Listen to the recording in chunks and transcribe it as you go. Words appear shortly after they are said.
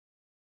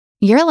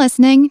You're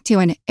listening to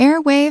an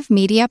Airwave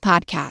Media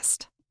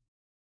Podcast.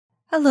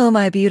 Hello,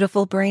 my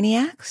beautiful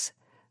brainiacs.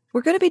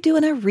 We're going to be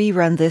doing a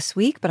rerun this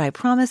week, but I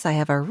promise I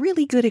have a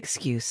really good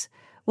excuse.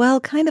 Well,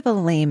 kind of a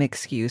lame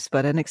excuse,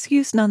 but an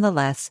excuse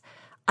nonetheless.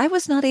 I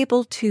was not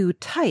able to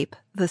type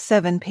the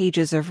 7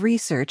 pages of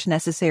research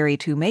necessary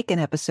to make an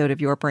episode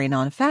of Your Brain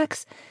on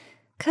Facts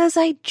because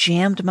I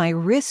jammed my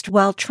wrist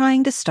while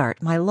trying to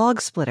start my log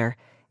splitter,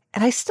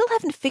 and I still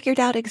haven't figured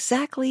out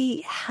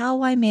exactly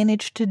how I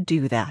managed to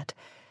do that.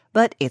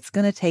 But it's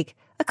going to take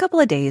a couple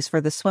of days for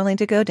the swelling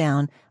to go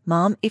down.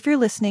 Mom, if you're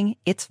listening,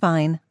 it's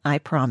fine, I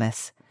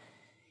promise.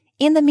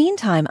 In the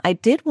meantime, I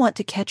did want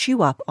to catch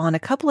you up on a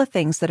couple of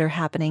things that are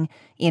happening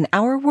in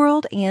our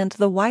world and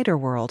the wider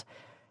world.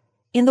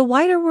 In the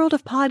wider world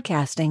of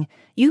podcasting,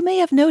 you may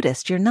have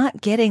noticed you're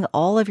not getting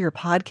all of your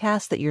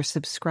podcasts that you're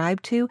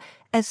subscribed to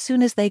as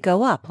soon as they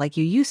go up like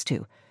you used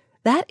to.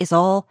 That is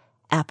all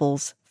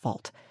Apple's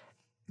fault.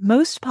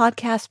 Most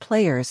podcast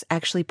players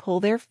actually pull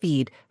their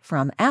feed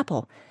from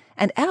Apple,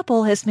 and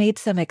Apple has made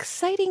some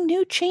exciting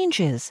new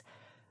changes,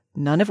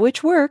 none of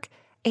which work,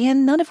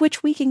 and none of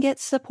which we can get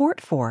support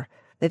for.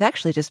 They've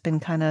actually just been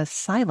kind of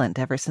silent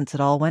ever since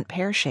it all went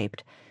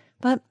pear-shaped.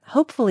 But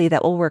hopefully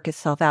that will work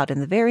itself out in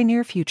the very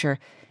near future,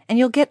 and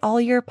you'll get all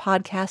your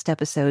podcast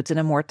episodes in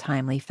a more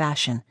timely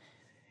fashion.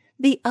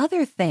 The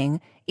other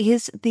thing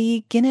is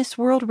the Guinness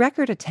World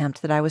Record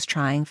attempt that I was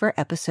trying for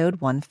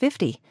episode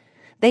 150.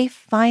 They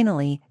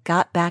finally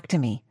got back to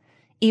me,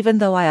 even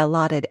though I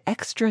allotted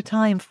extra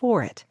time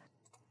for it.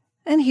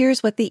 And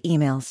here's what the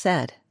email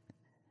said.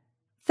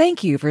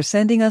 Thank you for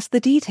sending us the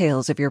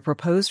details of your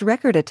proposed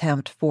record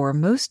attempt for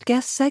most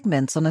guest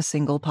segments on a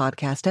single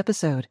podcast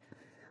episode.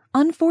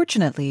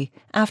 Unfortunately,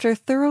 after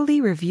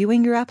thoroughly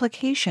reviewing your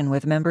application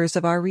with members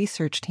of our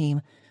research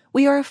team,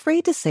 we are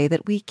afraid to say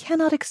that we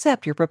cannot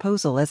accept your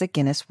proposal as a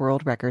Guinness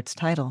World Records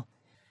title.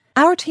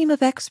 Our team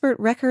of expert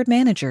record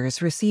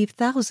managers receive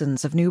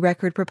thousands of new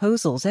record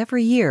proposals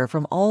every year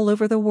from all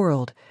over the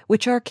world,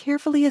 which are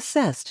carefully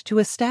assessed to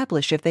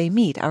establish if they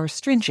meet our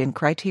stringent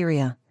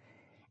criteria.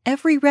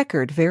 Every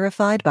record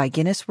verified by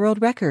Guinness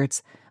World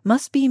Records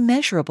must be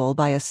measurable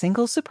by a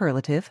single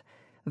superlative,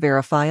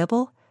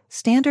 verifiable,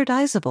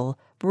 standardizable,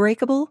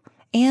 breakable,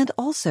 and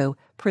also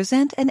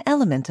present an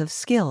element of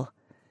skill.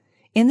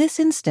 In this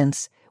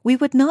instance, we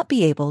would not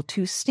be able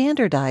to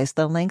standardize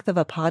the length of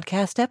a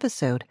podcast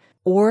episode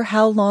or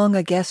how long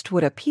a guest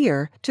would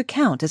appear to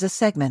count as a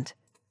segment.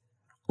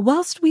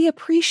 Whilst we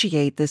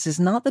appreciate this is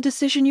not the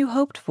decision you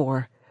hoped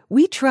for,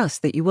 we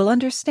trust that you will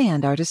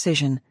understand our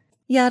decision.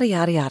 Yada,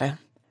 yada, yada.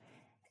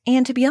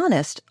 And to be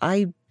honest,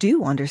 I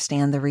do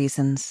understand the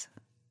reasons.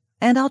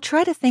 And I'll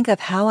try to think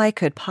of how I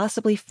could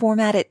possibly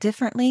format it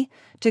differently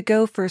to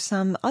go for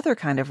some other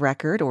kind of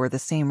record or the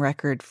same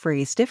record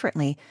phrased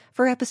differently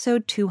for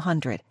episode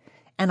 200.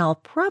 And I'll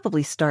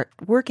probably start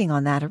working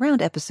on that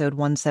around episode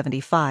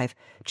 175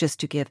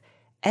 just to give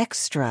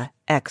extra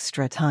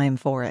time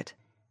for it.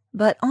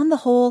 But on the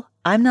whole,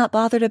 I'm not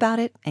bothered about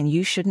it, and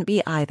you shouldn't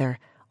be either.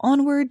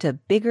 Onward to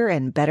bigger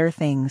and better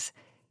things.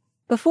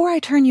 Before I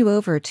turn you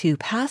over to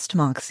Past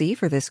Moxie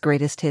for this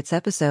Greatest Hits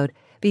episode,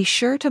 be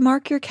sure to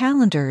mark your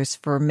calendars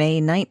for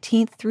May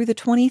 19th through the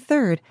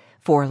 23rd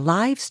for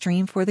Live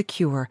Stream for the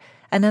Cure,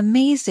 an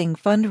amazing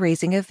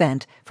fundraising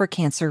event for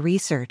cancer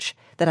research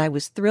that I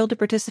was thrilled to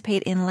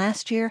participate in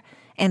last year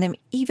and am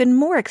even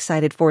more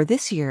excited for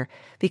this year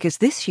because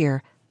this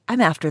year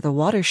I'm after the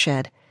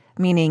watershed,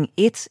 meaning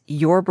it's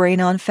Your Brain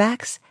on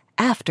Facts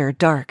after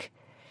dark.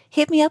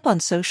 Hit me up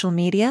on social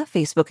media,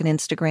 Facebook and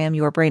Instagram,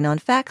 Your Brain on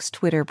Facts,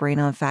 Twitter, Brain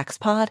on Facts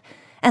Pod,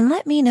 and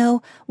let me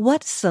know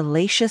what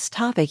salacious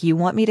topic you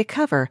want me to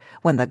cover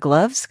when the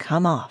gloves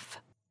come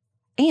off.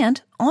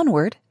 And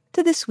onward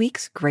to this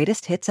week's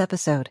Greatest Hits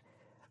episode.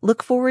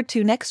 Look forward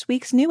to next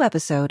week's new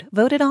episode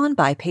voted on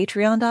by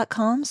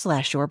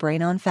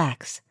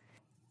patreon.com/yourbrainonfacts.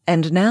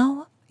 And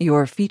now,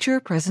 your feature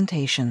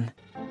presentation.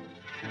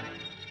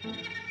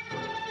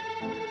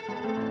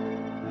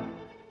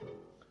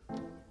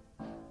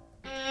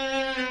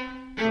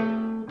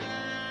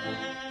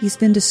 He's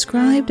been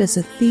described as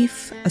a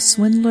thief, a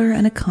swindler,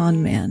 and a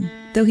con man,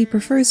 though he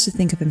prefers to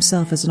think of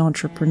himself as an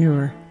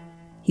entrepreneur.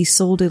 He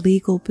sold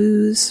illegal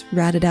booze,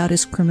 ratted out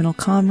his criminal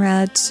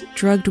comrades,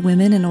 drugged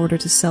women in order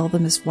to sell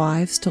them as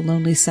wives to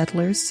lonely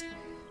settlers,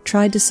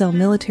 tried to sell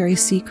military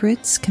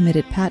secrets,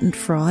 committed patent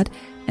fraud,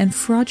 and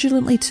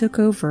fraudulently took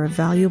over a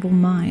valuable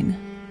mine.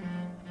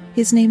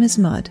 His name is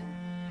Mudd,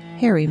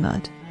 Harry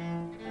Mudd.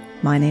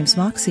 My name's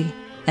Moxie,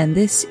 and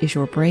this is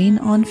Your Brain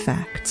on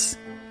Facts.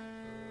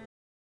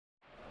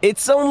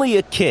 It's only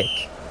a kick,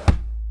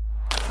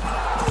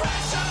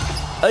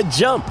 a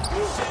jump,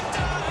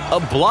 a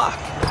block.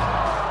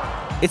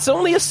 It's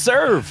only a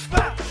serve.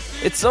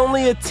 It's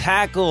only a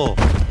tackle,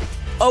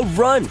 a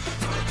run.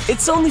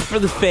 It's only for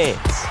the fans.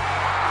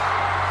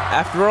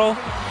 After all,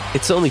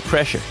 it's only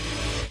pressure.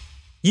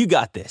 You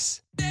got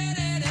this.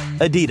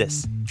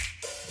 Adidas.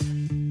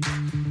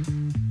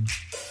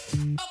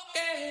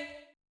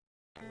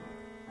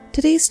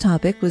 Today's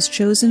topic was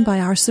chosen by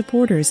our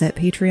supporters at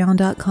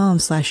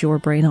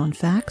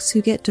patreon.com/yourbrainonfacts,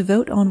 who get to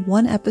vote on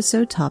one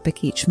episode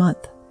topic each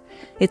month.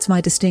 It's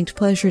my distinct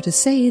pleasure to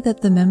say that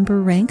the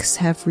member ranks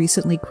have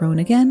recently grown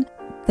again,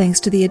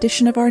 thanks to the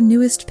addition of our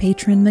newest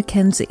patron,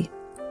 Mackenzie.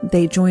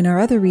 They join our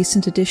other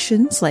recent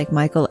additions like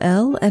Michael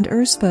L. and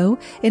Urspo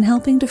in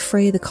helping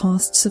defray the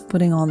costs of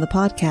putting on the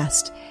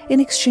podcast,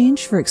 in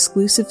exchange for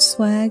exclusive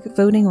swag,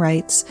 voting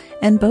rights,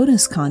 and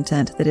bonus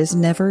content that is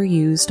never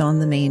used on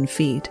the main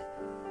feed.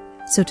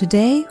 So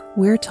today,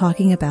 we're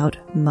talking about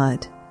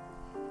mud.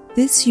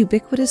 This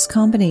ubiquitous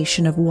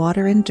combination of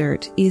water and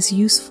dirt is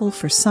useful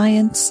for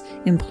science,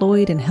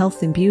 employed in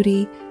health and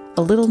beauty,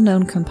 a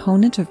little-known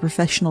component of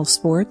professional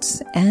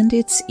sports, and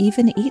it's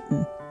even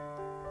eaten.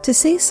 To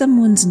say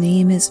someone's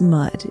name is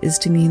mud is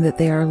to mean that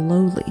they are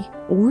lowly,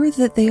 or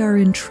that they are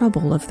in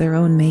trouble of their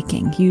own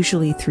making,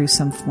 usually through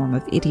some form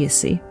of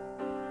idiocy.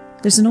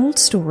 There's an old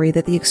story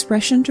that the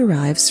expression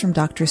derives from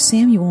Dr.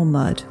 Samuel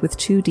Mudd, with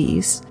 2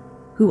 Ds,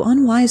 who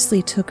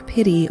unwisely took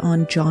pity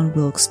on John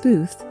Wilkes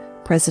Booth,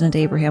 President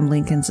Abraham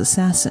Lincoln's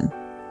assassin.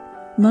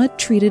 Mudd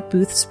treated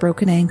Booth's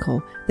broken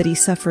ankle that he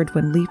suffered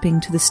when leaping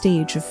to the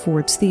stage of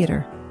Ford's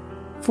Theater.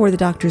 For the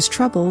doctor's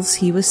troubles,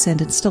 he was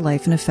sentenced to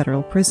life in a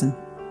federal prison.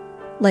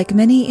 Like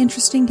many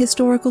interesting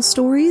historical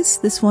stories,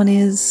 this one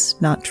is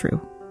not true.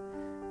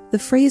 The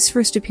phrase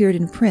first appeared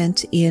in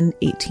print in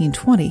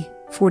 1820,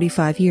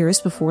 45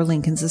 years before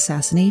Lincoln's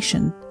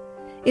assassination.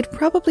 It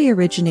probably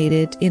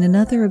originated in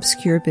another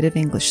obscure bit of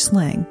English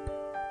slang.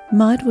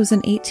 Mud was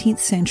an 18th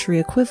century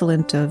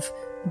equivalent of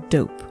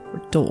dope or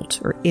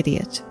dolt or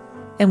idiot,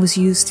 and was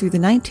used through the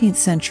 19th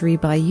century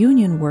by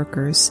union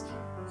workers,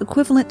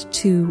 equivalent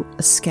to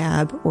a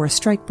scab or a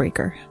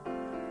strikebreaker.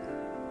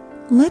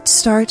 Let's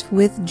start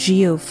with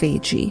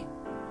geophagy,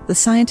 the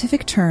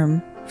scientific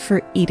term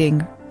for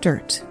eating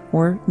dirt,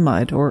 or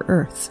mud or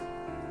earth.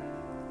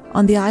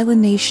 On the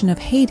island nation of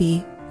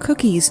Haiti,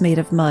 cookies made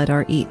of mud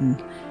are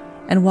eaten,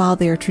 and while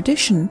they are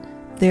tradition,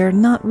 they are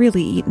not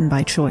really eaten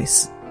by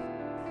choice.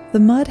 The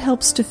mud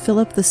helps to fill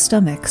up the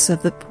stomachs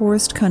of the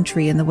poorest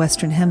country in the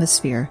Western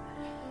Hemisphere,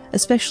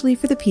 especially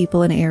for the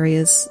people in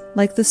areas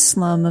like the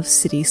slum of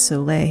Cité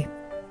Soleil.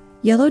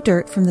 Yellow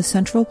dirt from the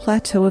central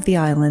plateau of the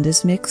island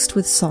is mixed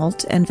with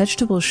salt and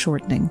vegetable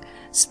shortening,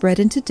 spread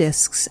into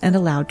discs and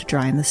allowed to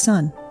dry in the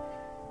sun.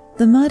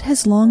 The mud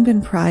has long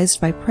been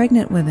prized by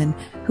pregnant women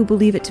who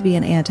believe it to be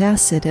an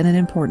antacid and an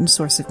important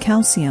source of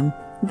calcium,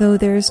 though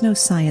there is no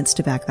science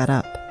to back that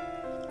up.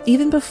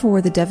 Even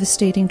before the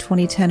devastating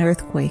 2010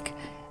 earthquake,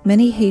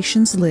 many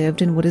Haitians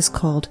lived in what is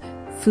called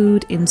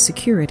food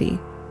insecurity,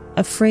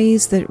 a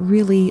phrase that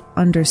really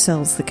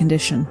undersells the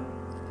condition.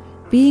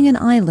 Being an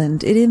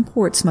island, it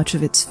imports much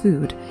of its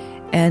food,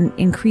 and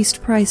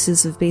increased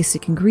prices of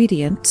basic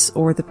ingredients,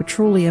 or the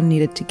petroleum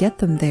needed to get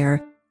them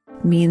there,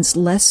 means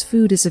less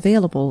food is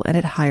available and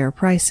at higher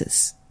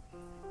prices.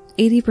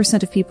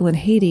 80% of people in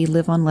Haiti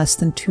live on less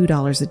than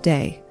 $2 a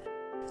day.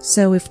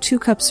 So if 2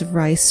 cups of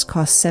rice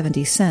cost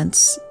 70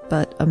 cents,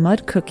 but a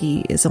mud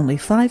cookie is only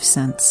 5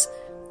 cents,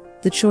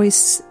 the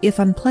choice, if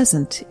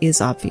unpleasant, is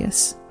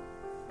obvious.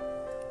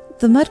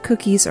 The mud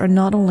cookies are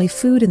not only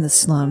food in the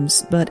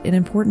slums, but an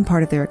important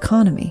part of their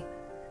economy.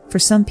 For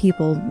some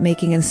people,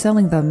 making and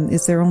selling them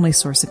is their only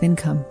source of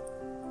income.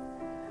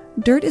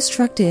 Dirt is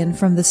trucked in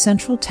from the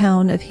central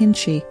town of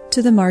Hinchi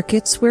to the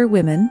markets where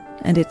women,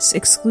 and it's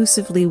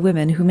exclusively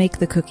women who make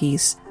the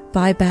cookies,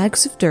 buy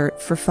bags of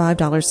dirt for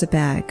 $5 a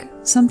bag,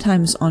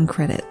 sometimes on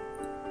credit.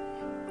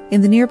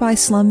 In the nearby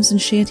slums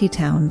and shanty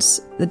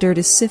towns, the dirt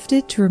is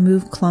sifted to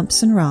remove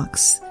clumps and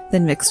rocks,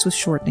 then mixed with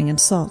shortening and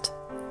salt.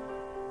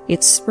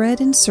 It's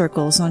spread in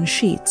circles on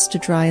sheets to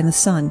dry in the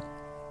sun,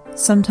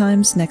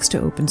 sometimes next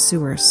to open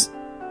sewers.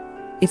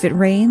 If it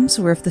rains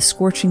or if the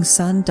scorching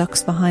sun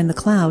ducks behind the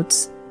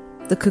clouds,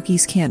 the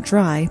cookies can't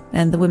dry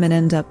and the women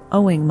end up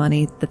owing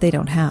money that they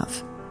don't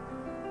have.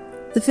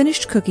 The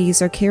finished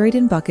cookies are carried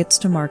in buckets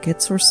to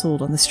markets or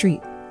sold on the street.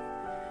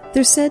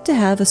 They're said to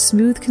have a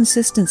smooth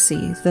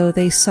consistency, though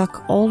they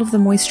suck all of the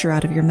moisture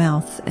out of your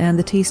mouth and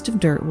the taste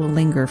of dirt will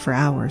linger for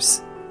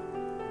hours.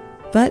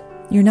 But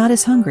you're not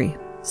as hungry,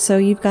 so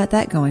you've got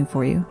that going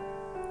for you.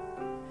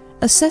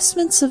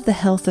 Assessments of the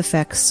health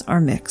effects are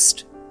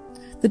mixed.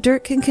 The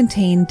dirt can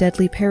contain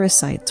deadly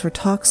parasites or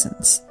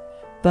toxins,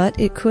 but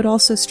it could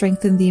also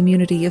strengthen the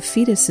immunity of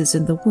fetuses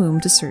in the womb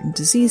to certain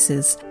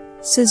diseases,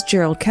 says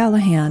Gerald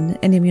Callahan,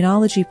 an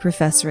immunology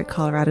professor at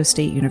Colorado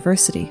State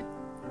University.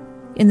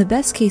 In the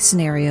best-case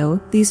scenario,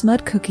 these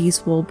mud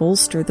cookies will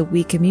bolster the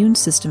weak immune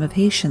system of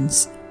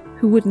Haitians,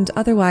 who wouldn't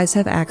otherwise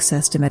have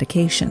access to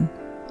medication.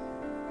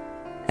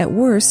 At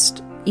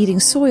worst,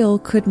 eating soil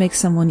could make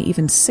someone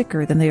even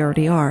sicker than they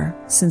already are,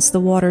 since the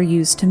water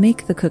used to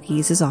make the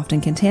cookies is often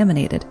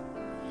contaminated.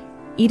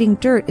 Eating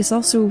dirt is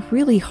also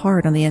really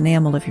hard on the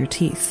enamel of your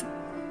teeth.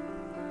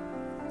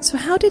 So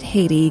how did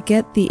Haiti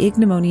get the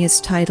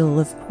ignominious title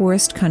of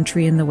poorest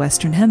country in the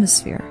Western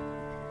Hemisphere?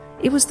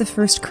 It was the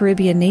first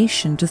Caribbean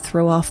nation to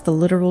throw off the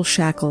literal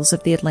shackles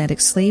of the Atlantic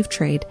slave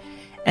trade,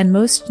 and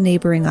most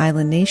neighboring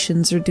island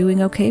nations are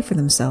doing okay for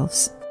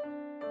themselves.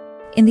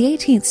 In the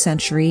 18th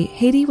century,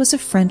 Haiti was a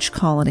French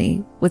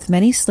colony with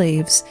many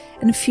slaves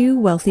and few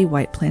wealthy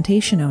white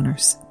plantation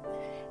owners.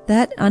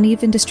 That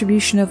uneven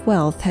distribution of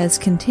wealth has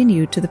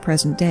continued to the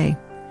present day.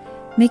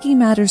 Making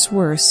matters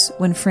worse,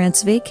 when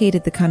France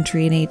vacated the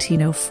country in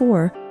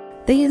 1804,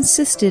 they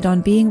insisted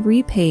on being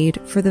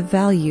repaid for the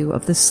value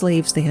of the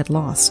slaves they had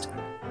lost.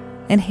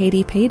 And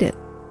Haiti paid it,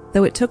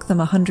 though it took them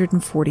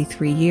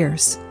 143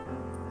 years.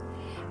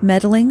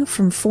 Meddling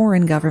from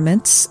foreign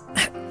governments,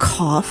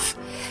 cough,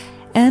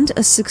 and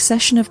a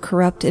succession of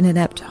corrupt and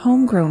inept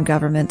homegrown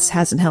governments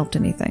hasn't helped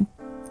anything.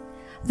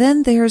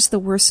 Then there's the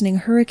worsening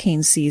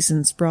hurricane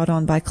seasons brought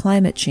on by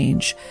climate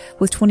change,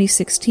 with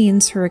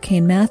 2016's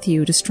Hurricane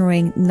Matthew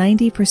destroying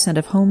 90%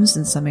 of homes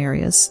in some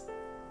areas.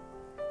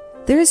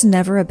 There is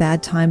never a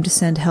bad time to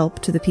send help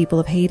to the people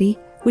of Haiti,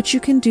 which you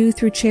can do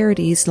through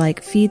charities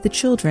like Feed the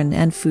Children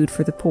and Food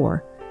for the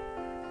Poor.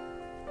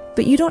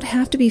 But you don't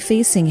have to be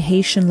facing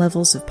Haitian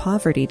levels of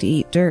poverty to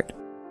eat dirt.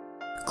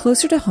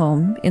 Closer to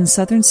home, in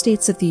southern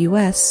states of the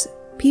U.S.,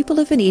 people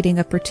have been eating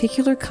a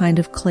particular kind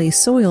of clay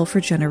soil for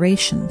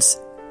generations.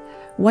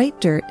 White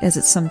dirt, as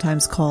it's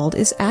sometimes called,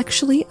 is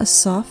actually a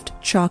soft,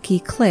 chalky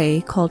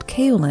clay called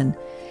kaolin.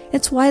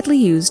 It's widely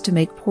used to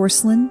make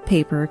porcelain,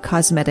 paper,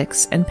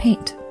 cosmetics, and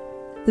paint.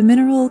 The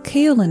mineral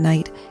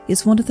kaolinite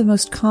is one of the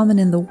most common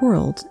in the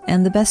world,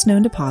 and the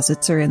best-known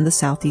deposits are in the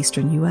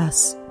southeastern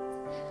U.S.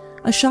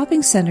 A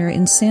shopping center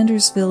in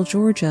Sandersville,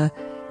 Georgia,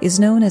 is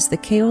known as the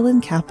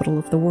kaolin capital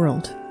of the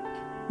world.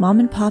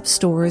 Mom-and-pop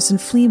stores and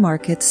flea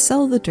markets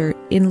sell the dirt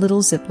in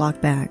little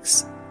Ziploc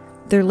bags.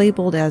 They're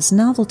labeled as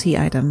novelty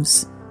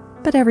items,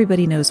 but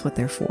everybody knows what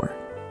they're for.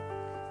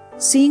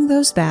 Seeing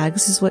those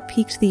bags is what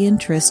piqued the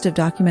interest of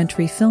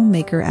documentary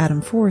filmmaker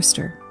Adam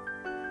Forrester.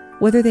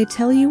 Whether they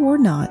tell you or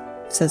not,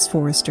 says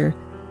Forrester,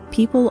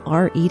 people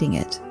are eating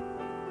it.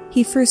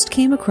 He first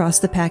came across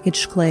the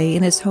packaged clay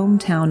in his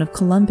hometown of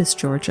Columbus,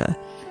 Georgia,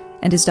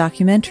 and his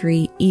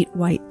documentary, Eat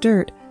White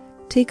Dirt,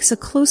 takes a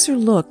closer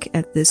look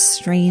at this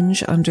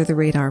strange,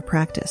 under-the-radar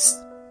practice.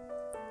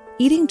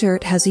 Eating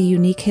dirt has a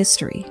unique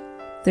history.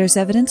 There's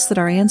evidence that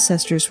our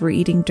ancestors were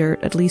eating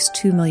dirt at least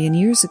 2 million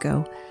years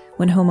ago,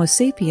 when Homo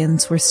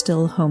sapiens were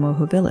still Homo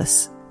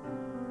habilis.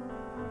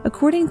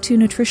 According to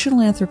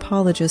nutritional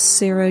anthropologist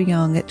Sarah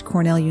Young at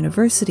Cornell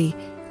University,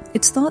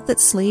 it's thought that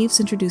slaves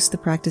introduced the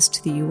practice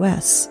to the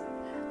U.S.,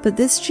 but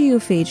this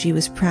geophagy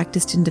was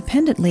practiced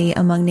independently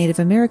among Native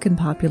American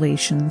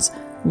populations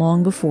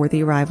long before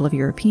the arrival of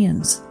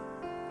Europeans.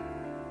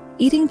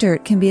 Eating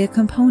dirt can be a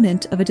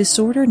component of a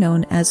disorder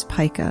known as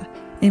pica,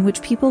 in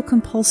which people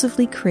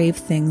compulsively crave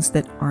things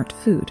that aren't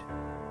food.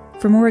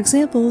 For more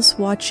examples,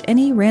 watch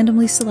any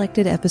randomly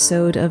selected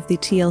episode of the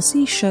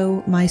TLC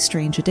show My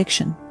Strange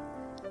Addiction.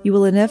 You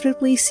will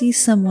inevitably see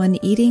someone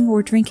eating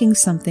or drinking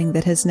something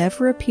that has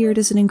never appeared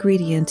as an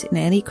ingredient in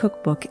any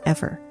cookbook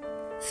ever.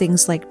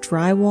 Things like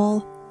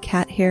drywall,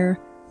 cat hair,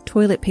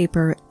 toilet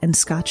paper, and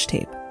Scotch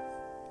tape.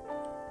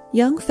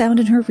 Young found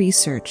in her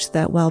research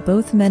that while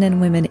both men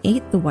and women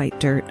ate the white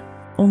dirt,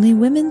 only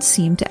women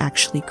seemed to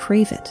actually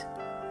crave it.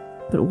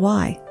 But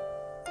why?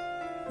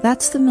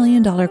 That's the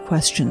million-dollar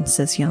question,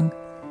 says Young,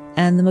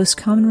 and the most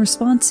common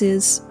response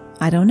is,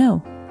 I don't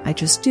know, I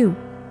just do.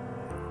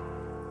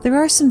 There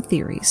are some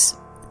theories.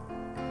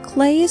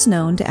 Clay is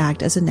known to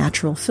act as a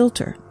natural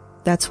filter.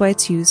 That's why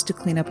it's used to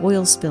clean up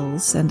oil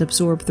spills and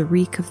absorb the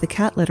reek of the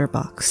cat litter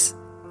box.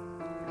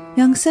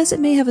 Young says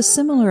it may have a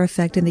similar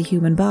effect in the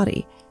human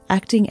body,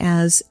 acting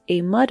as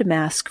a mud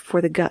mask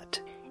for the gut.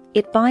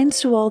 It binds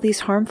to all these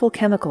harmful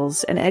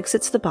chemicals and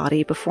exits the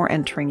body before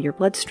entering your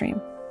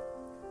bloodstream.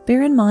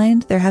 Bear in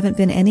mind, there haven't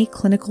been any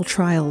clinical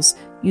trials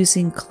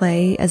using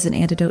clay as an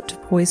antidote to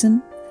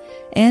poison,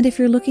 and if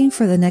you're looking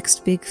for the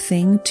next big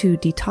thing to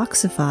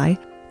detoxify,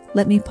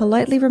 let me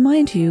politely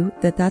remind you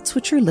that that's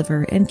what your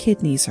liver and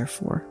kidneys are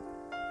for.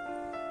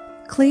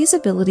 Clay's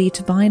ability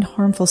to bind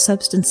harmful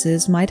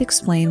substances might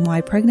explain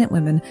why pregnant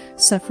women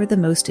suffer the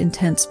most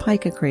intense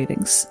pica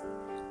cravings.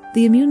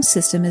 The immune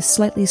system is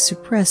slightly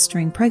suppressed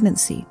during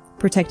pregnancy,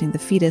 protecting the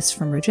fetus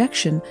from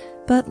rejection,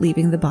 but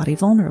leaving the body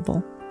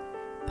vulnerable.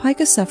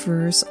 Pica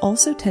sufferers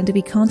also tend to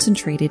be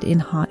concentrated in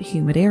hot,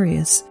 humid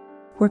areas,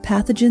 where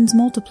pathogens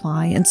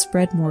multiply and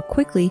spread more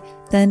quickly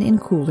than in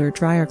cooler,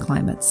 drier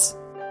climates.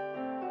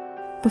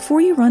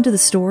 Before you run to the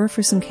store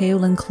for some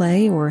kaolin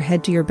clay or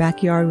head to your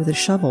backyard with a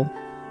shovel,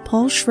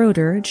 Paul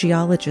Schroeder,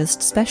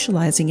 geologist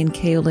specializing in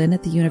kaolin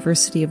at the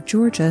University of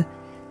Georgia,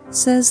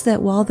 says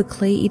that while the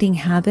clay-eating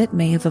habit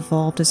may have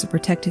evolved as a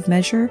protective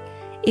measure,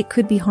 it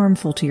could be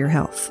harmful to your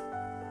health.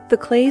 The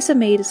clay's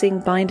amazing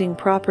binding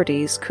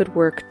properties could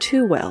work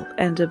too well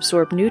and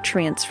absorb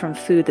nutrients from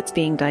food that's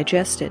being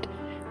digested,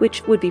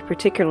 which would be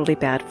particularly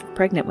bad for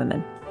pregnant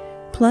women.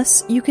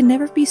 Plus, you can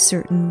never be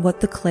certain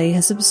what the clay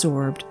has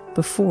absorbed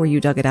before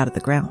you dug it out of the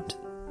ground.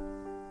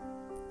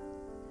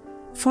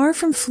 Far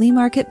from flea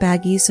market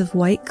baggies of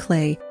white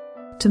clay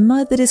to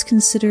mud that is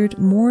considered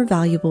more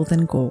valuable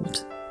than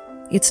gold.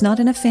 It's not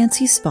in a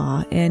fancy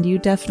spa, and you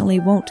definitely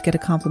won't get a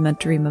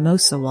complimentary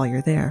mimosa while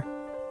you're there.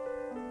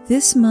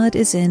 This mud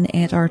is in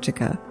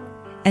Antarctica,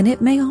 and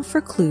it may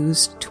offer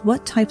clues to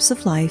what types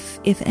of life,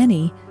 if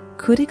any,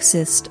 could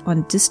exist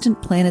on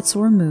distant planets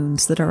or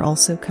moons that are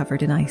also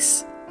covered in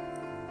ice.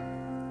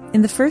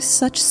 In the first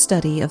such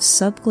study of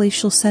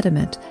subglacial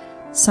sediment,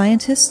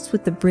 scientists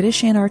with the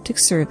British Antarctic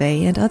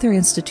Survey and other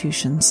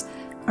institutions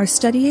are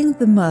studying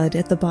the mud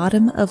at the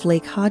bottom of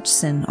Lake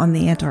Hodgson on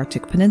the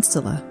Antarctic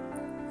Peninsula.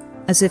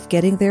 As if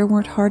getting there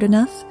weren't hard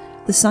enough,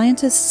 the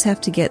scientists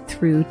have to get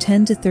through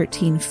 10 to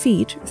 13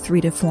 feet,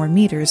 3 to 4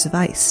 meters of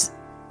ice.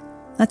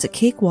 That's a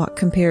cakewalk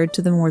compared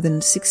to the more than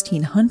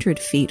 1,600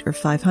 feet or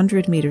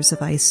 500 meters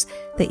of ice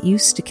that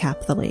used to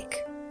cap the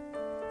lake.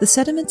 The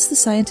sediments the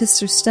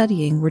scientists are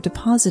studying were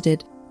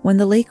deposited when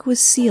the lake was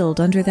sealed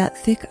under that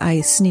thick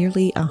ice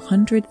nearly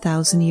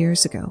 100,000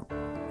 years ago.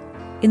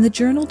 In the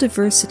journal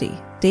Diversity,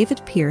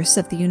 David Pearce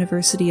of the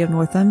University of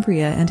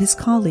Northumbria and his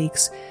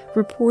colleagues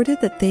reported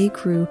that they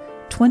grew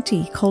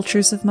 20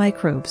 cultures of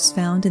microbes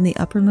found in the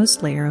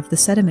uppermost layer of the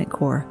sediment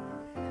core,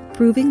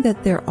 proving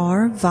that there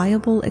are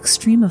viable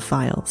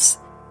extremophiles,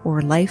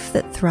 or life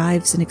that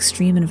thrives in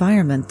extreme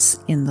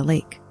environments, in the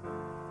lake.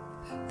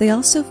 They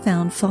also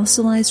found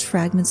fossilized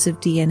fragments of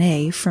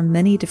DNA from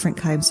many different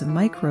kinds of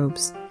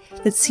microbes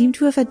that seem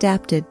to have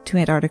adapted to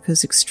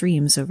Antarctica's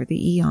extremes over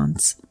the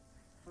eons.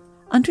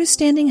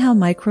 Understanding how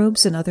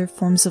microbes and other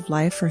forms of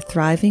life are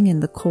thriving in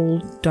the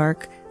cold,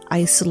 dark,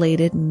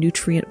 isolated,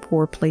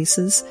 nutrient-poor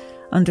places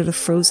under the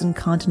frozen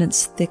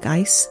continent's thick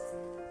ice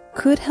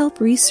could help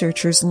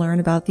researchers learn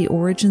about the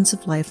origins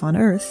of life on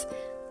Earth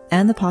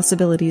and the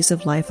possibilities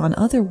of life on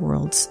other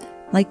worlds,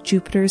 like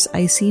Jupiter's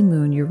icy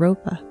moon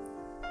Europa.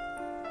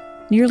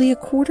 Nearly a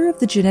quarter of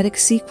the genetic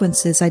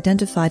sequences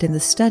identified in the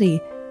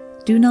study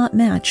do not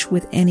match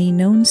with any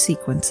known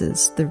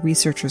sequences, the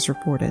researchers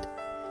reported,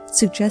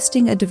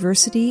 suggesting a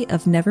diversity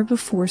of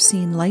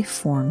never-before-seen life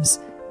forms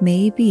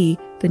may be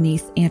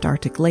beneath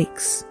Antarctic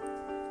lakes.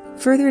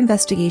 Further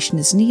investigation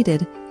is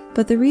needed,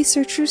 but the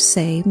researchers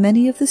say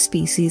many of the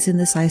species in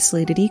this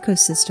isolated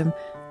ecosystem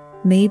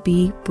may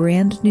be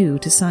brand new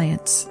to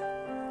science.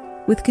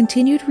 With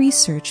continued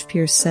research,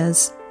 Pearce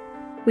says,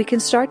 we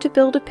can start to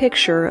build a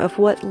picture of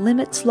what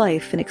limits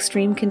life in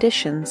extreme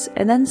conditions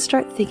and then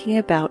start thinking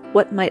about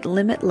what might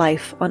limit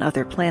life on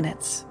other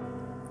planets.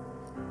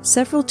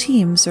 Several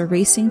teams are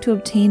racing to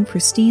obtain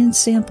pristine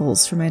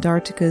samples from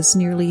Antarctica's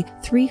nearly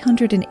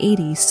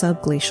 380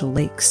 subglacial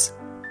lakes.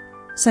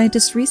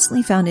 Scientists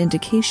recently found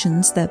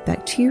indications that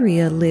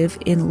bacteria live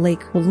in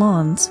Lake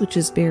Wollons, which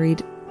is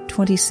buried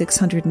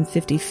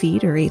 2,650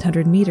 feet or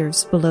 800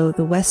 meters below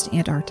the West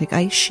Antarctic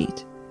ice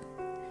sheet.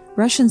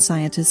 Russian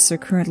scientists are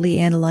currently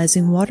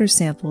analyzing water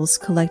samples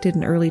collected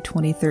in early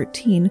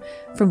 2013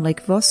 from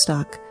Lake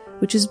Vostok,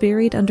 which is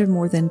buried under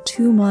more than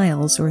 2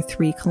 miles or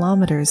 3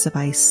 kilometers of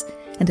ice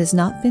and has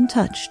not been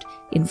touched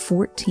in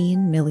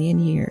 14 million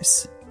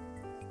years.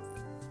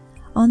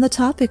 On the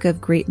topic of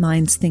great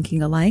minds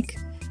thinking alike,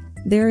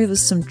 there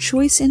was some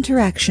choice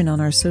interaction on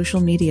our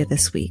social media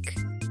this week.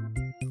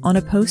 On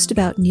a post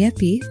about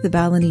Nyepi, the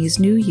Balinese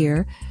New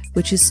Year,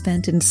 which is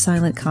spent in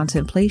silent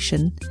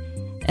contemplation,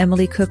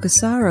 Emily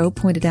Kokosaro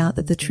pointed out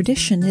that the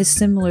tradition is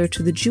similar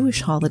to the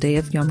Jewish holiday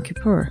of Yom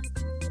Kippur.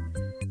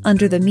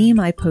 Under the meme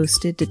I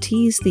posted to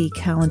tease the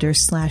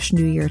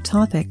calendar/New Year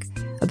topic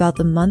about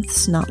the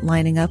months not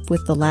lining up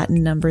with the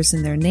Latin numbers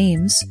in their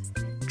names,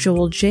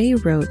 Joel J.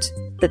 wrote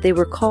that they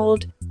were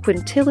called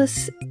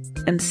Quintilis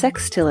and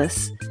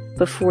Sextilis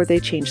before they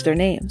changed their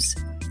names.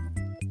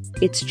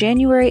 It's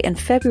January and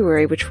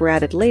February which were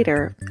added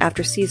later,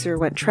 after Caesar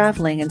went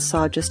traveling and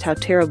saw just how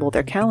terrible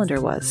their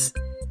calendar was.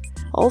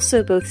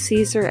 Also, both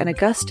Caesar and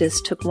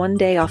Augustus took 1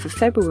 day off of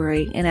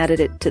February and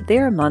added it to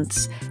their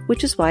months,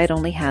 which is why it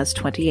only has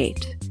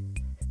 28.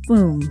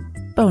 Boom.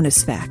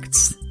 Bonus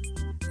facts.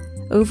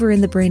 Over in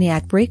the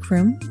Brainiac Break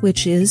Room,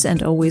 which is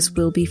and always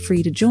will be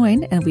free to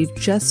join, and we've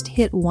just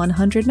hit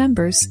 100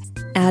 members,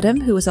 Adam,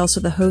 who is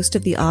also the host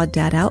of the Odd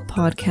Dad Out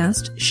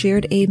podcast,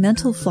 shared a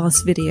mental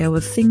floss video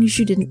of things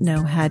you didn't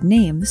know had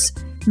names,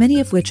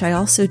 many of which I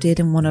also did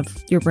in one of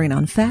Your Brain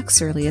on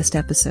Facts earliest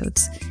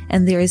episodes,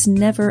 and there is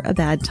never a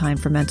bad time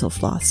for mental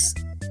floss.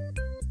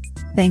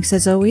 Thanks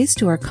as always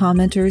to our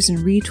commenters and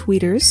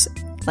retweeters,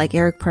 like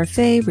Eric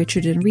Parfait,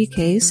 Richard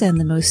Enriquez, and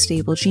The Most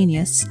Stable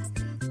Genius.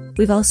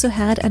 We've also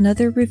had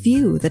another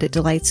review that it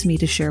delights me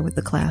to share with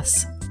the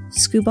class.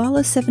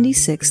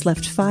 Scubala76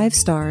 left 5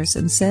 stars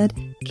and said,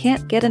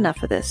 "Can't get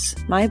enough of this.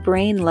 My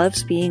brain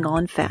loves being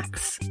on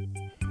facts."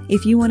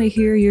 If you want to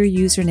hear your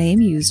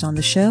username used on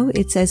the show,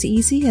 it's as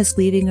easy as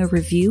leaving a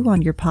review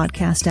on your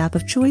podcast app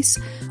of choice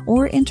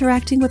or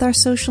interacting with our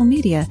social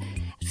media at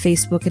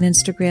Facebook and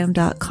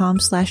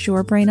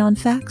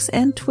Instagram.com/YourBrainOnFacts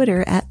and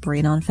Twitter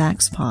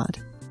 @BrainOnFactsPod.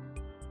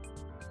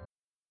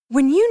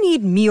 When you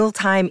need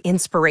mealtime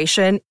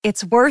inspiration,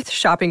 it's worth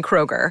shopping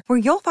Kroger, where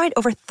you'll find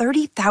over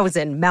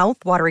 30,000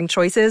 mouth-watering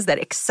choices that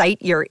excite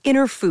your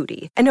inner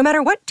foodie. And no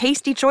matter what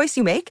tasty choice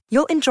you make,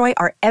 you'll enjoy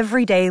our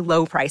everyday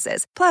low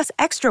prices, plus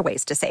extra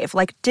ways to save,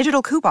 like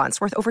digital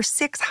coupons worth over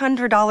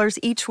 $600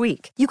 each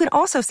week. You can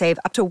also save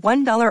up to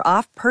 $1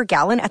 off per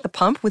gallon at the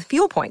pump with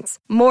fuel points.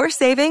 More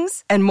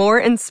savings and more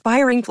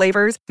inspiring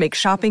flavors make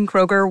shopping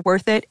Kroger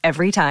worth it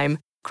every time.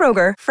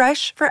 Kroger,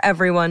 fresh for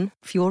everyone.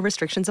 Fuel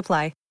restrictions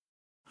apply.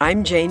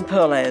 I'm Jane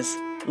Perlez,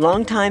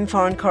 longtime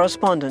foreign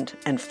correspondent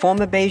and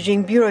former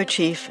Beijing bureau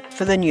chief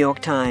for the New York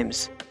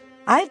Times.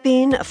 I've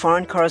been a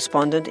foreign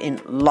correspondent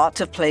in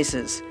lots of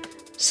places: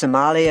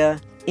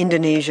 Somalia,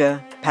 Indonesia,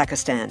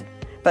 Pakistan,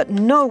 but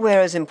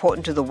nowhere as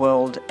important to the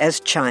world as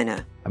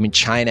China. I mean,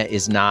 China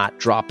is not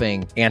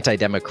dropping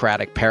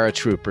anti-democratic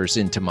paratroopers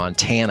into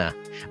Montana.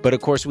 But of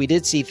course, we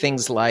did see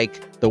things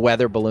like the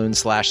weather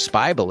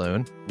balloon/spy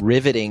balloon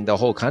riveting the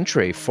whole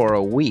country for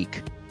a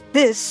week.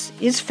 This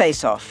is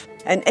Face Off,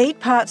 an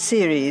 8-part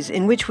series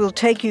in which we'll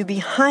take you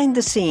behind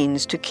the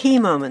scenes to key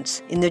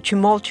moments in the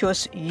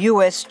tumultuous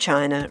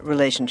U.S.-China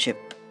relationship.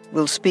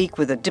 We'll speak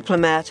with a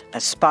diplomat,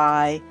 a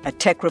spy, a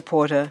tech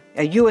reporter,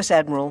 a U.S.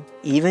 admiral,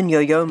 even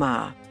Yo-Yo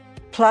Ma.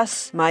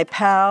 Plus, my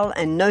pal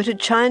and noted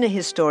China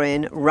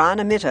historian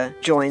Rana Mitter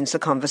joins the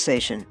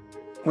conversation.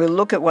 We'll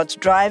look at what's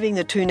driving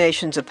the two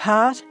nations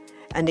apart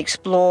and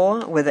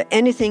explore whether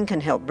anything can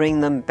help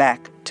bring them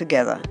back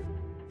together.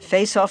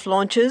 Face Off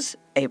launches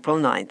April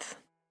 9th.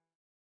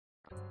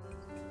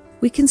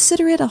 We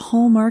consider it a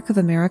hallmark of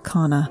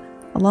Americana,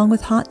 along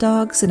with hot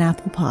dogs and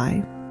apple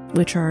pie,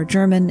 which are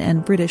German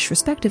and British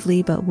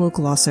respectively, but we'll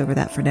gloss over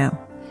that for now.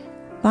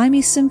 Buy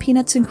me some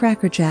peanuts and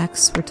Cracker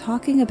Jacks. We're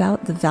talking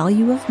about the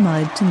value of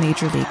mud to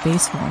Major League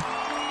Baseball.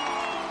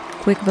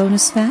 Quick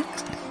bonus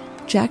fact: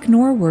 Jack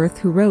Norworth,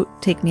 who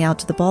wrote Take Me Out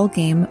to the Ball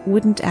Game,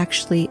 wouldn't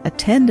actually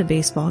attend a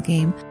baseball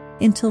game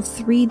until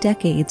 3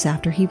 decades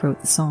after he wrote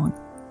the song.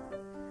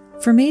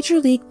 For Major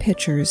League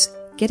pitchers,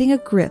 getting a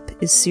grip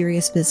is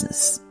serious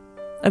business.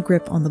 A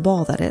grip on the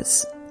ball, that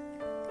is.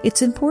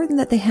 It's important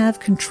that they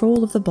have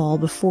control of the ball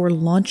before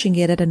launching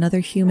it at another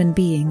human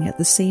being at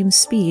the same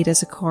speed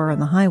as a car on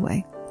the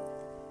highway.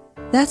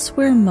 That's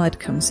where mud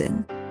comes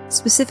in,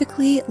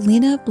 specifically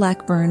Lena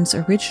Blackburn's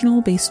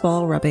original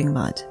baseball rubbing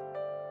mud.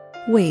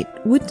 Wait,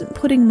 wouldn't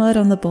putting mud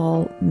on the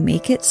ball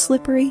make it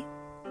slippery?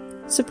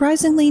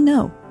 Surprisingly,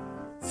 no.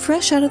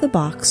 Fresh out of the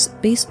box,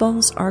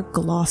 baseballs are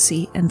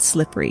glossy and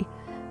slippery,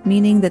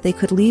 meaning that they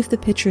could leave the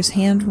pitcher's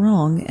hand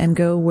wrong and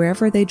go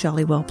wherever they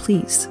jolly well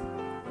please.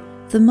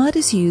 The mud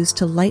is used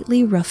to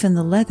lightly roughen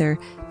the leather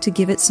to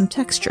give it some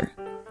texture,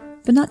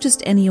 but not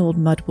just any old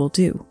mud will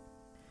do.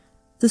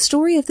 The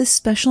story of this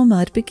special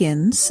mud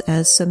begins,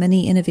 as so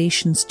many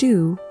innovations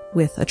do,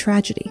 with a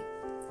tragedy.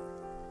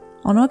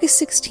 On August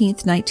 16,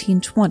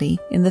 1920,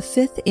 in the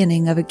 5th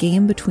inning of a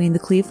game between the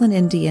Cleveland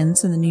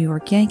Indians and the New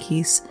York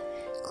Yankees,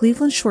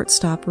 Cleveland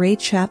shortstop Ray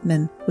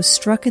Chapman was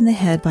struck in the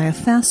head by a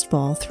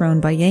fastball thrown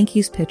by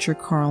Yankees pitcher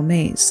Carl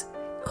Mays,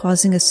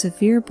 causing a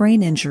severe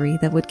brain injury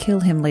that would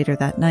kill him later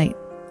that night.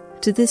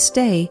 To this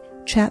day,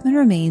 Chapman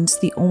remains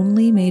the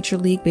only Major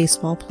League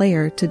Baseball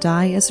player to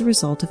die as a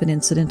result of an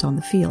incident on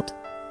the field.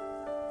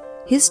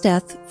 His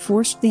death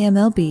forced the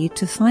MLB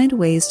to find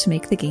ways to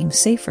make the game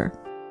safer.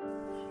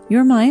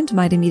 Your mind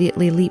might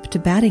immediately leap to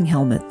batting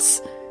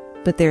helmets,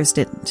 but theirs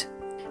didn't.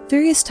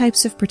 Various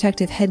types of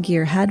protective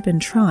headgear had been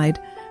tried,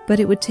 but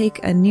it would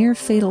take a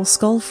near-fatal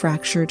skull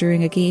fracture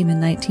during a game in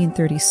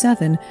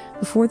 1937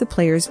 before the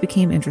players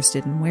became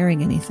interested in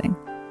wearing anything.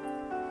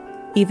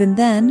 Even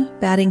then,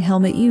 batting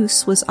helmet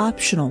use was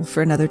optional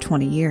for another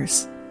 20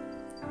 years.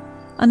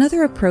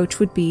 Another approach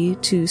would be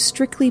to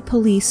strictly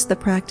police the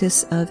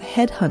practice of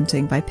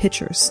headhunting by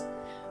pitchers,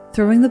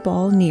 throwing the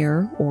ball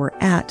near or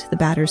at the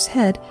batter's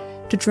head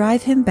to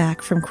drive him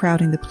back from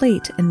crowding the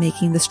plate and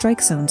making the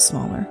strike zone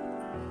smaller.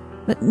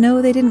 But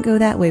no, they didn't go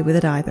that way with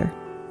it either.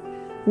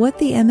 What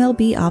the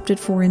MLB opted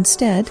for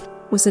instead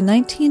was a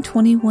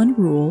 1921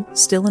 rule,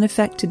 still in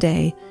effect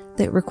today,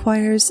 that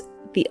requires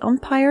the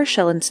umpire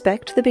shall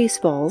inspect the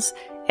baseballs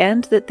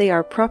and that they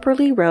are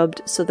properly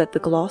rubbed so that the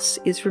gloss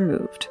is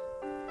removed.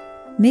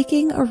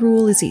 Making a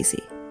rule is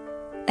easy.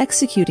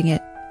 Executing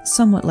it,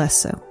 somewhat less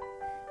so.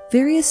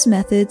 Various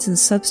methods and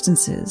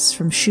substances,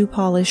 from shoe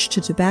polish to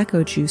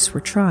tobacco juice,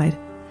 were tried,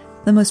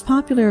 the most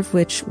popular of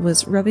which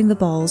was rubbing the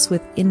balls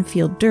with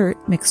infield dirt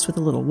mixed with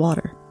a little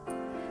water.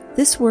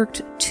 This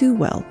worked too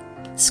well,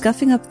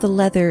 scuffing up the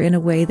leather in a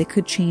way that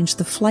could change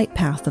the flight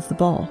path of the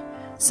ball,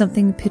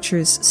 something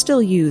pitchers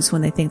still use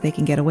when they think they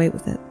can get away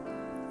with it.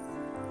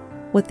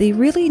 What they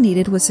really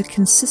needed was a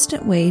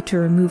consistent way to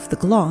remove the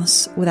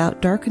gloss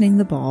without darkening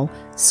the ball,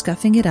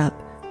 scuffing it up,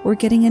 or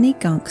getting any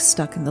gunk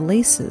stuck in the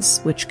laces,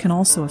 which can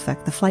also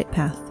affect the flight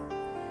path.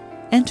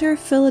 Enter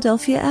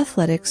Philadelphia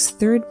Athletics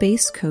third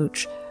base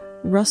coach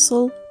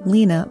Russell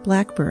Lena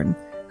Blackburn,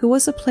 who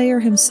was a player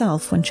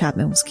himself when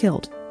Chapman was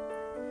killed.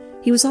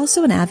 He was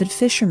also an avid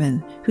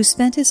fisherman who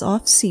spent his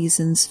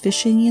off-seasons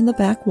fishing in the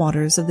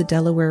backwaters of the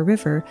Delaware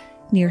River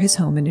near his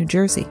home in New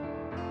Jersey.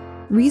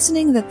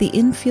 Reasoning that the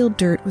infield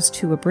dirt was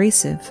too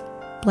abrasive,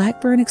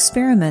 Blackburn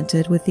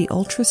experimented with the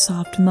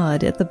ultra-soft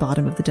mud at the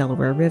bottom of the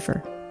Delaware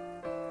River.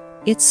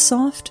 Its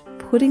soft,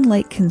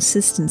 pudding-like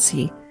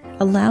consistency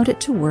allowed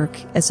it to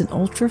work as an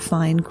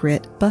ultra-fine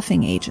grit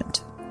buffing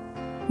agent.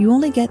 You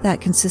only get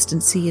that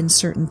consistency in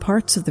certain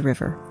parts of the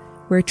river,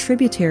 where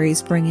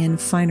tributaries bring in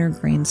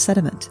finer-grained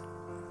sediment.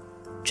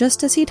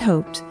 Just as he'd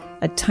hoped,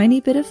 a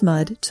tiny bit of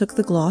mud took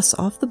the gloss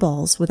off the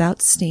balls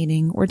without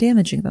staining or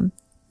damaging them.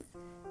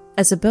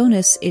 As a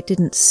bonus, it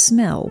didn't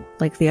smell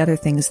like the other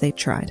things they'd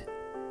tried.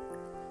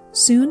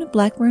 Soon,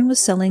 Blackburn was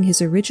selling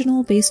his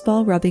original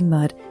baseball rubbing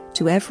mud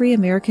to every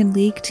American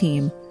League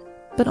team,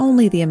 but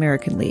only the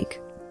American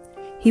League.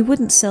 He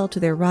wouldn't sell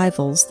to their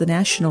rivals, the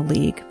National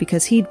League,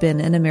 because he'd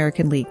been an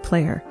American League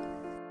player,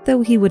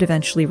 though he would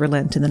eventually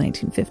relent in the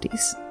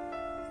 1950s.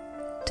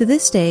 To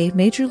this day,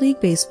 Major League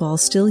Baseball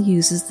still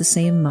uses the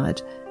same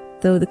mud,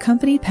 though the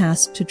company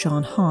passed to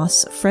John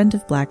Haas, a friend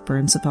of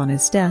Blackburn's, upon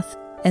his death,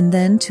 and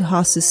then to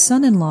Haas's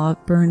son-in-law,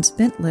 Burns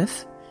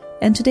Bintliff,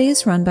 and today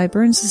is run by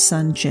Burns'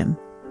 son, Jim.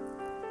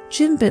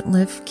 Jim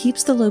Bintliff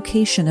keeps the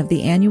location of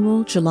the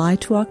annual July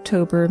to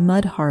October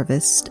mud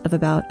harvest of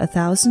about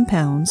 1,000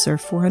 pounds or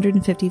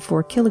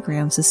 454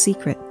 kilograms a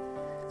secret.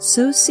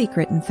 So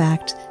secret, in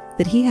fact,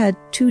 that he had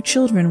 2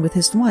 children with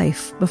his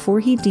wife before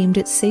he deemed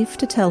it safe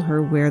to tell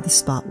her where the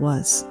spot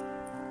was.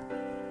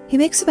 He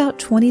makes about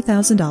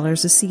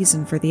 $20,000 a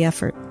season for the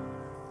effort.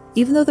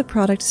 Even though the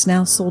product is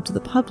now sold to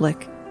the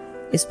public,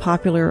 is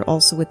popular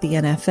also with the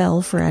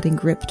NFL for adding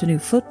grip to new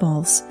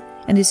footballs,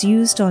 and is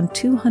used on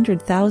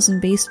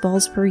 200,000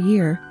 baseballs per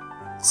year,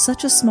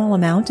 such a small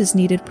amount is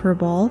needed per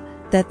ball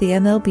that the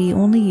MLB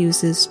only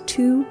uses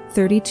 2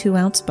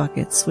 32-ounce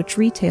buckets, which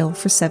retail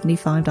for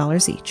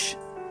 $75 each.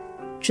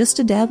 Just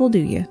a dab will do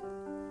you.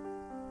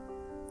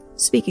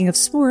 Speaking of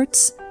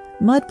sports,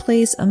 mud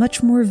plays a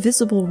much more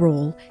visible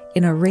role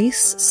in a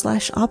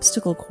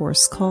race/obstacle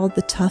course called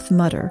the Tough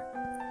Mudder.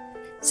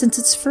 Since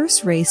its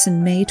first race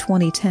in May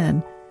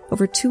 2010,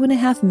 over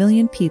 2.5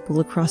 million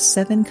people across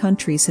 7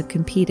 countries have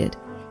competed,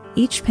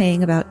 each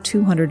paying about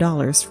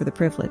 $200 for the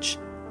privilege.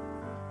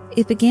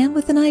 It began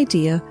with an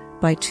idea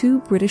by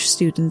 2 British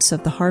students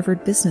of the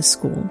Harvard Business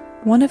School,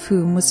 one of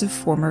whom was a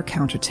former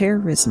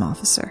counterterrorism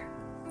officer.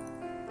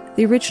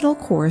 The original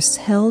course,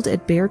 held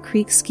at Bear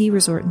Creek Ski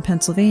Resort in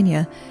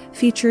Pennsylvania,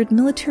 featured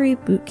military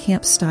boot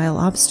camp-style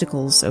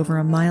obstacles over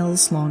a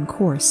miles-long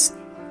course,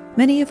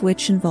 many of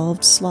which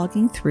involved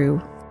slogging through,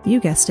 you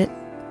guessed it,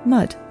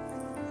 mud.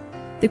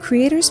 The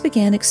creators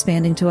began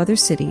expanding to other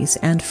cities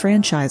and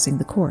franchising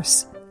the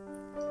course.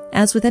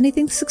 As with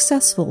anything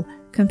successful,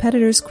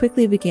 competitors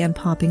quickly began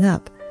popping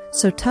up,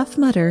 so Tough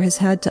Mudder has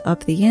had to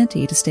up the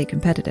ante to stay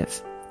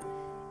competitive.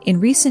 In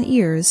recent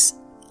years,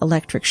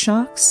 electric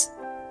shocks,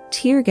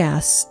 tear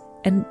gas,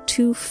 and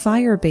 2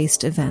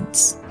 fire-based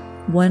events.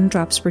 One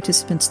drops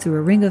participants through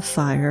a ring of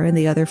fire and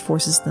the other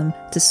forces them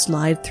to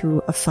slide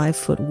through a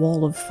 5-foot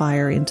wall of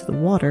fire into the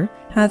water,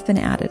 have been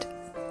added.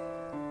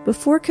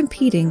 Before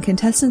competing,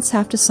 contestants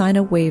have to sign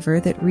a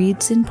waiver that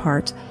reads in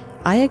part,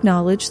 "I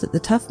acknowledge that the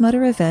Tough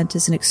Mudder event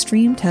is an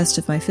extreme test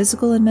of my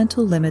physical and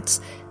mental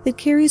limits that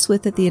carries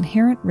with it the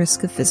inherent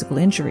risk of physical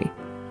injury.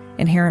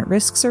 Inherent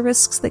risks are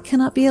risks that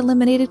cannot be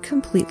eliminated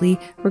completely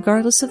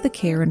regardless of the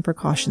care and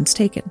precautions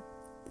taken."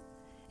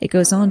 It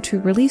goes on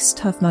to release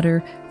Tough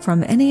Mudder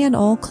from any and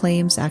all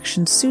claims,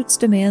 actions, suits,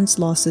 demands,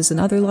 losses, and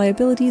other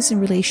liabilities in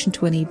relation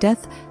to any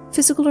death,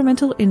 physical or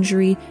mental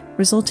injury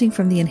resulting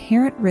from the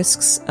inherent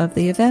risks of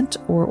the event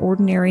or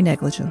ordinary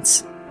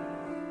negligence.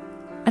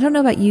 I don't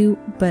know about you,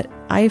 but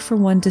I for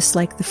one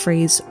dislike the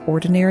phrase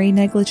ordinary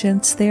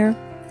negligence there.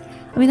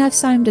 I mean, I've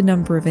signed a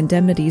number of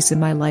indemnities in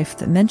my life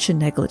that mention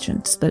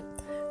negligence, but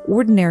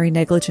ordinary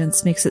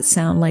negligence makes it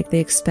sound like they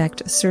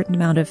expect a certain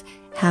amount of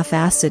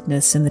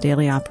half-assedness in the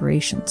daily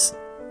operations.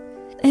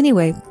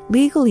 Anyway,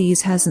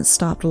 legalese hasn't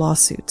stopped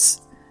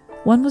lawsuits.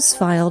 One was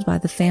filed by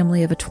the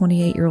family of a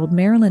 28-year-old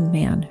Maryland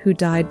man who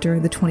died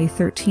during the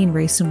 2013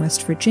 race in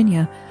West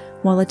Virginia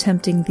while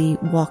attempting the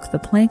walk the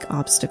plank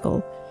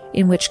obstacle,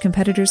 in which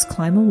competitors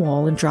climb a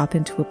wall and drop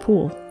into a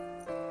pool.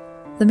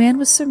 The man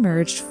was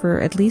submerged for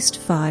at least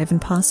 5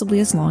 and possibly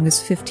as long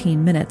as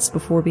 15 minutes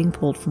before being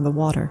pulled from the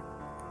water.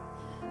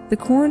 The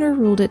coroner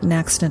ruled it an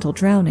accidental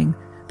drowning,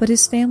 but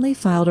his family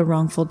filed a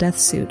wrongful death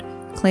suit,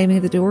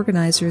 claiming that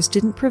organizers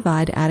didn't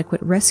provide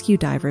adequate rescue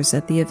divers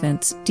at the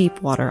event's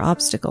deep water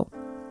obstacle.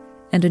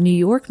 And a New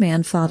York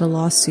man filed a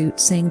lawsuit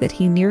saying that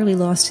he nearly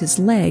lost his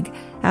leg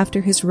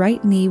after his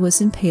right knee was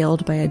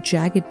impaled by a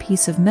jagged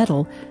piece of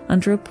metal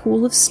under a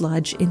pool of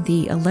sludge in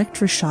the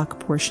electroshock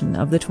portion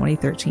of the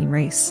 2013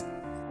 race.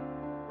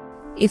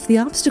 If the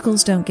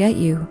obstacles don't get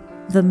you,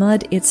 the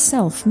mud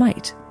itself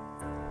might.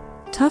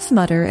 Tough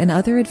Mudder and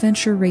other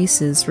adventure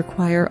races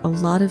require a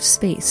lot of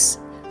space,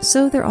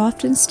 so they're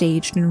often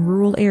staged in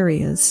rural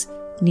areas,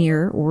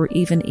 near or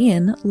even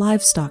in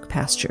livestock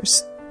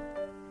pastures.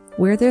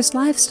 Where there's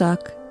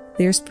livestock,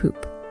 there's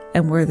poop,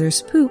 and where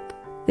there's poop,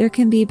 there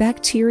can be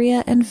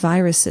bacteria and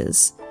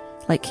viruses,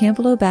 like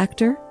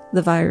Campylobacter,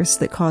 the virus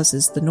that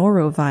causes the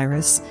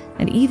norovirus,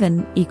 and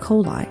even E.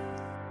 coli.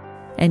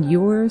 And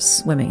you're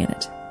swimming in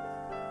it.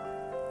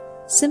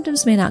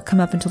 Symptoms may not come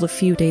up until a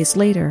few days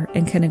later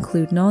and can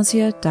include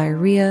nausea,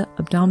 diarrhea,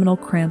 abdominal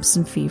cramps,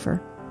 and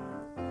fever.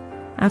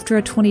 After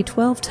a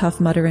 2012 Tough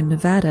Mudder in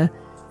Nevada,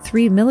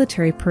 3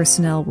 military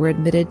personnel were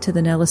admitted to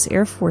the Nellis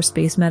Air Force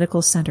Base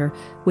Medical Center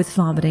with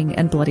vomiting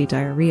and bloody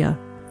diarrhea.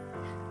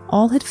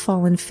 All had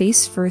fallen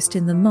face first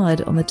in the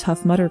mud on the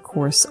Tough Mudder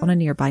course on a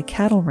nearby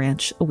cattle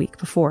ranch a week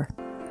before.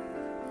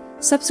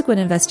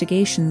 Subsequent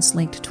investigations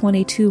linked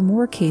 22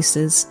 more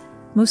cases,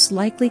 most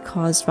likely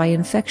caused by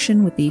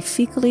infection with the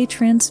fecally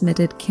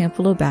transmitted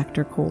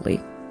Campylobacter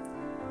coli.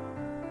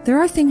 There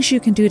are things you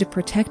can do to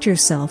protect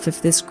yourself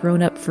if this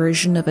grown-up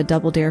version of a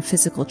Double Dare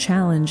physical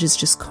challenge is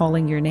just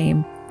calling your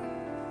name.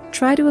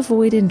 Try to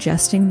avoid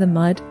ingesting the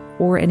mud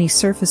or any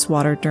surface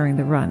water during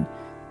the run,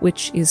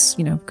 which is,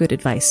 good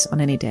advice on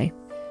any day.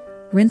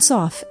 Rinse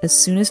off as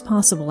soon as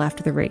possible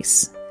after the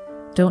race.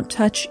 Don't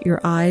touch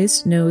your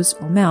eyes, nose,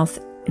 or mouth,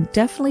 and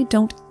definitely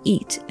don't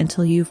eat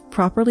until you've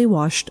properly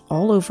washed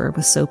all over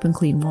with soap and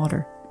clean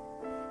water.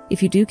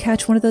 If you do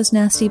catch one of those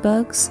nasty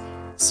bugs,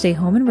 stay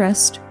home and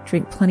rest,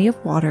 drink plenty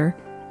of water,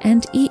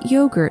 and eat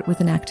yogurt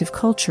with an active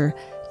culture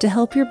to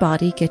help your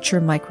body get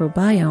your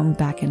microbiome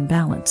back in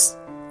balance.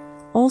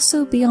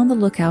 Also be on the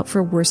lookout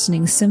for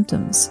worsening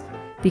symptoms,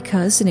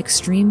 because in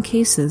extreme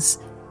cases,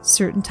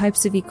 certain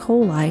types of E.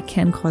 coli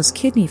can cause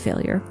kidney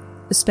failure,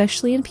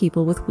 especially in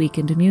people with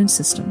weakened immune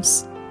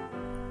systems.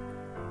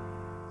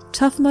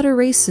 Tough Mudder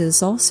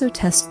races also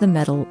test the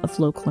mettle of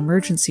local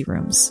emergency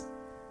rooms.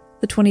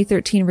 The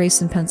 2013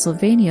 race in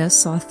Pennsylvania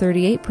saw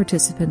 38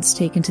 participants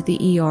taken to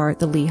the ER at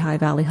the Lehigh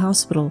Valley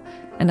Hospital,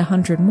 and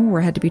 100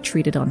 more had to be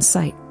treated on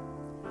site.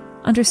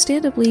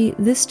 Understandably,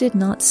 this did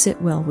not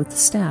sit well with the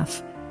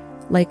staff,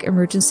 like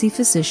emergency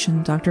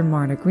physician Dr.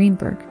 Marna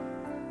Greenberg.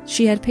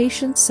 She had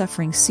patients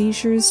suffering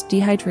seizures,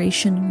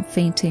 dehydration,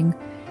 fainting,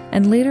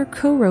 and later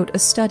co-wrote a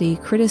study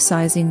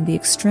criticizing the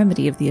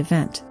extremity of the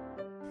event.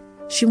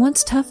 She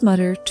wants Tough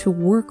Mudder to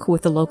work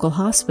with the local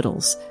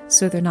hospitals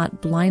so they're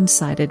not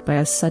blindsided by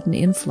a sudden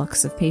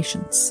influx of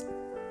patients.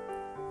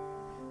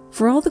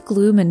 For all the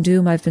gloom and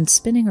doom I've been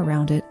spinning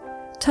around it,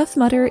 Tough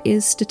Mudder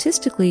is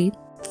statistically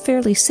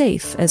fairly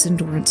safe as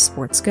endurance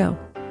sports go.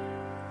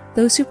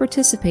 Those who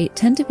participate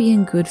tend to be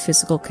in good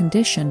physical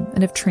condition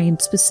and have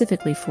trained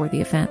specifically for the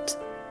event.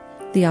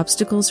 The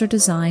obstacles are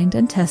designed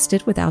and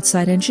tested with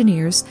outside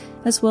engineers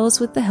as well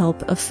as with the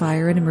help of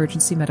fire and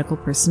emergency medical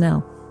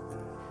personnel.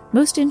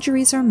 Most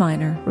injuries are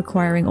minor,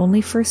 requiring only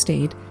first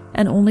aid,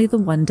 and only the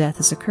one death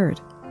has occurred.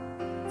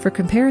 For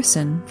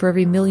comparison, for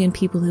every 1 million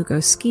people who go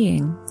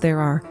skiing, there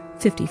are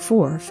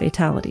 54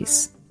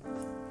 fatalities.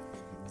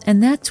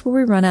 And that's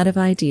where we run out of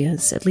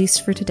ideas, at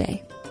least for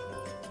today.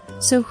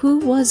 So who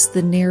was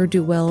the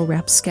ne'er-do-well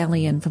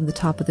rapscallion from the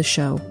top of the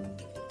show?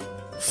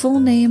 Full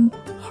name,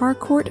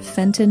 Harcourt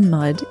Fenton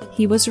Mudd.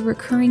 He was a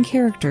recurring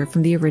character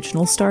from the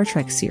original Star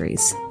Trek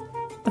series.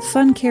 A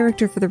fun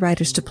character for the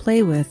writers to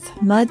play with,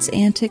 Mudd's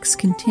antics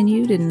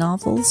continued in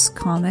novels,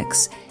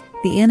 comics,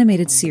 the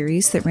animated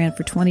series that ran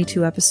for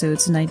 22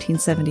 episodes in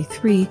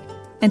 1973,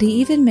 and he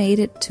even made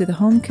it to the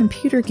home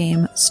computer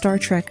game Star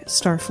Trek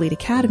Starfleet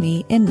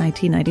Academy in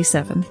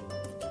 1997.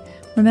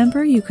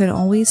 Remember, you can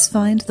always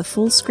find the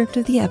full script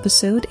of the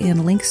episode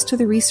and links to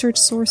the research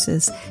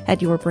sources at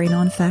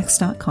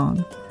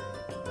yourbrainonfacts.com.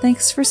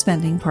 Thanks for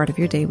spending part of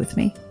your day with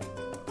me.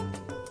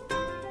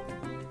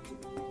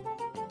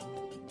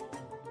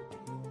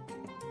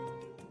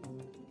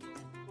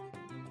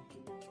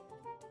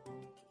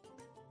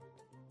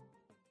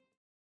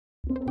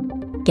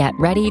 Get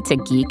ready to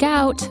geek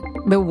out.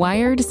 The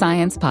Wired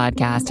Science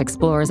Podcast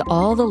explores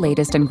all the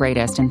latest and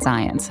greatest in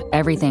science.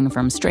 Everything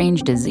from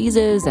strange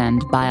diseases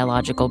and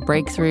biological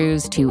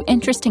breakthroughs to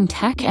interesting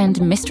tech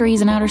and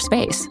mysteries in outer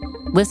space.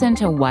 Listen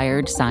to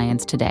Wired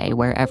Science today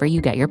wherever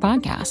you get your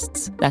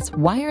podcasts. That's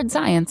Wired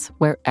Science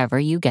wherever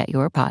you get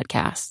your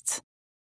podcasts.